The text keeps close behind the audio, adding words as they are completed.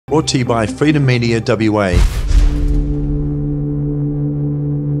Brought to you by Freedom Media WA.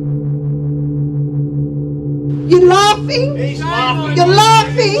 You're laughing? He's laughing. You're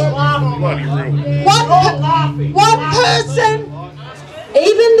laughing? Laughing. One person.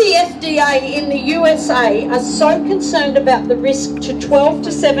 Even the FDA in the USA are so concerned about the risk to 12 to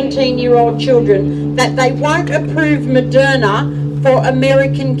 17-year-old children that they won't approve Moderna for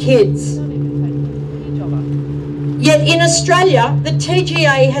American kids. Yet in Australia, the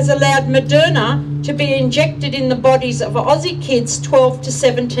TGA has allowed Moderna to be injected in the bodies of Aussie kids 12 to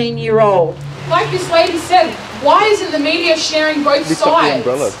 17-year-old. Like this lady said, why isn't the media sharing both sides?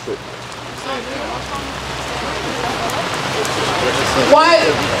 Why,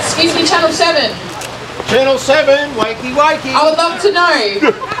 excuse me, Channel 7. Channel 7, wakey wakey. I would love to know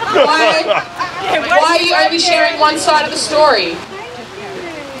why are you only sharing one side of the story?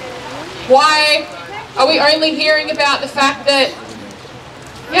 Why are we only hearing about the fact that,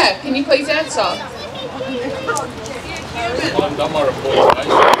 yeah, can you please answer? I've done my report.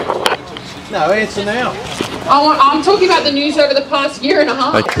 No, answer now. I'm talking about the news over the past year and a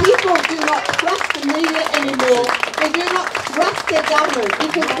half. People do not trust the media anymore. They do not trust their government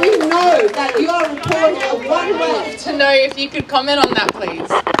because we know that you are reporting a one way. To know if you could comment on that, please.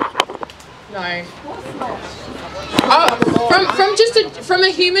 No. From a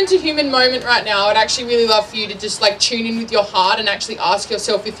human to human moment right now, I'd actually really love for you to just like tune in with your heart and actually ask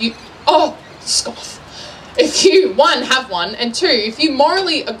yourself if you, scoff. If you, one, have one, and two, if you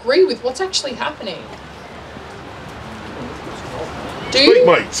morally agree with what's actually happening. Speak,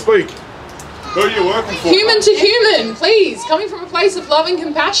 mate, speak. Who are you working for? Human to human, please, coming from a place of love and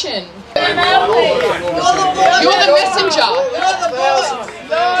compassion. You're the messenger.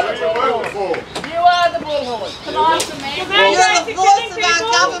 Who are you working for? You are the bullhorn. Can I answer me? You're the voice of our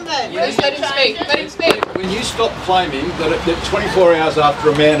government. Please let him speak. Let him speak. When you stop claiming that 24 hours after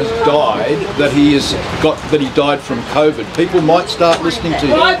a man has died, that he died from COVID, people might start listening to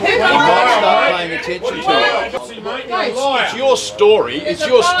you. They might start paying attention to you. It's your story. It's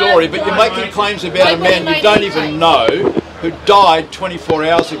your story, but you're making claims about a man you don't even know who died 24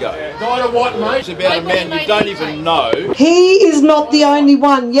 hours ago. Died of what, mate? It's about a man you don't even know. He is not the only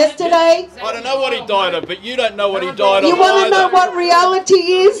one. Yesterday, I don't know what he died of, but you don't know what he died of. you want to know what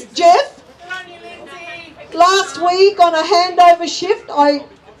reality is, Jeff? Last week on a handover shift, I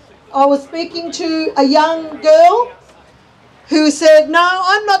was speaking to a young girl who said, no,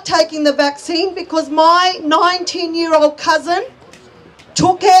 I'm not taking the vaccine because my 19-year-old cousin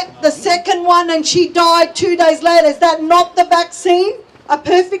took it, the second one, and she died 2 days later. Is that not the vaccine? A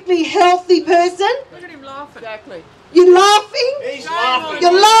perfectly healthy person? Look at him laughing. Exactly. You're laughing? He's laughing.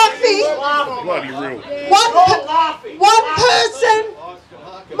 You're laughing? Bloody real. One person,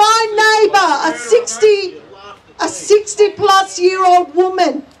 my neighbour, a 60-plus-year-old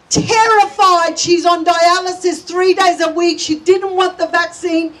woman, terrified. She's on dialysis 3 days a week. She didn't want the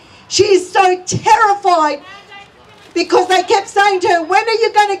vaccine. She is so terrified because they kept saying to her, when are you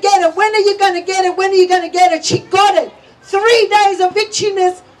going to get it? When are you going to get it? When are you going to get it? She got it. 3 days of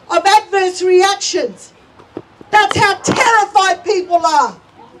itchiness, of adverse reactions. That's how terrified people are.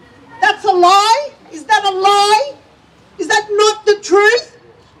 That's a lie? Is that a lie? Is that not the truth?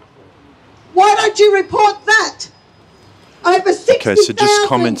 Why don't you report that? Over 60,000. Okay, so just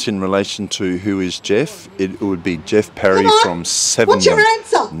comments in relation to who is Geof. It would be Geof Parry from 7 What's your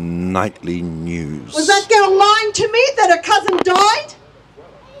answer? Nightly News. Was that girl lying to me that her cousin died?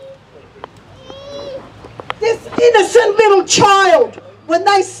 This innocent little child, when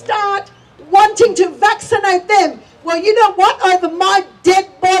they start wanting to vaccinate them, well, you know what? Over my dead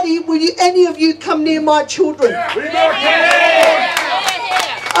body, will any of you come near my children? I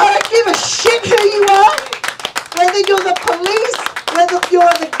don't give a shit who you are. Whether you're the police, whether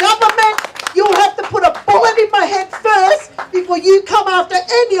you're the government, you'll have to put a bullet in my head first before you come after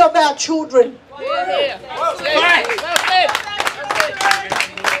any of our children. Where there is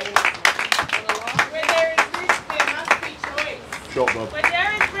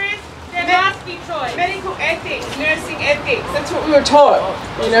risk, there must be choice. Medical ethics, nursing ethics, that's what we were taught,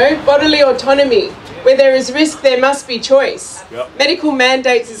 you know, bodily autonomy. Where there is risk, there must be choice. Yep. Medical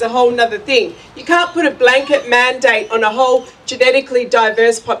mandates is a whole nother thing. You can't put a blanket mandate on a whole genetically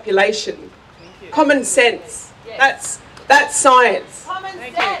diverse population. Common sense. That's science. Common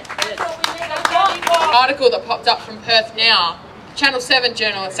sense. That's what we need. Article that popped up from Perth now. Channel 7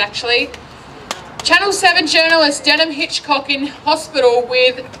 journalist, actually. Channel 7 journalist Denham Hitchcock in hospital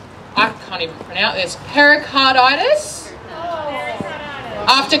with, I can't even pronounce this, pericarditis?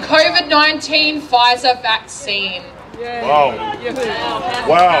 After COVID-19 Pfizer vaccine. Wow.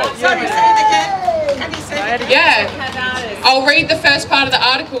 Wow. Sorry, say it again. Yeah, I'll read the first part of the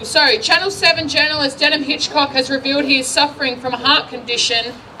article. So, Channel 7 journalist Denham Hitchcock has revealed he is suffering from a heart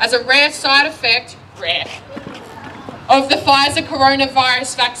condition as a rare side effect, of the Pfizer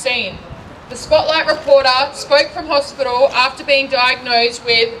coronavirus vaccine. The Spotlight reporter spoke from hospital after being diagnosed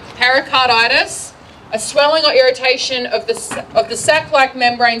with pericarditis, a swelling or irritation of the sac-like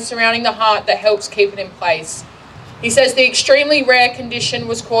membrane surrounding the heart that helps keep it in place. He says the extremely rare condition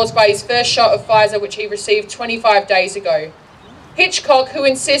was caused by his first shot of Pfizer, which he received 25 days ago. Hitchcock, who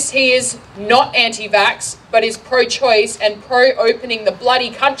insists he is not anti-vax, but is pro-choice and pro-opening the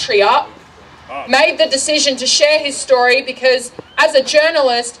bloody country up, made the decision to share his story because, as a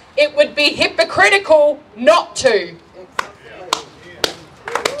journalist, it would be hypocritical not to.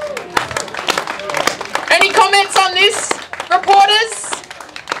 Any comments on this, reporters?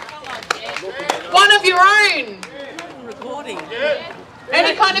 One of your own.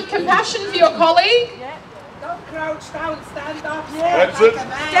 Any kind of compassion for your colleague? Don't crouch down, stand up. That's it.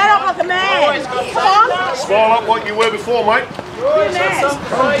 Stand up like a man. Come on. Smile up like you were before, mate. But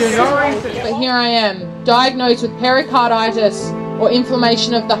here I am, diagnosed with pericarditis or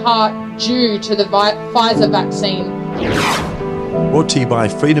inflammation of the heart due to the Pfizer vaccine. Brought to you by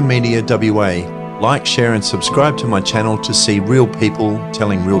Freedom Media WA. Like, share and subscribe to my channel to see real people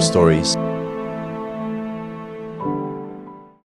telling real stories.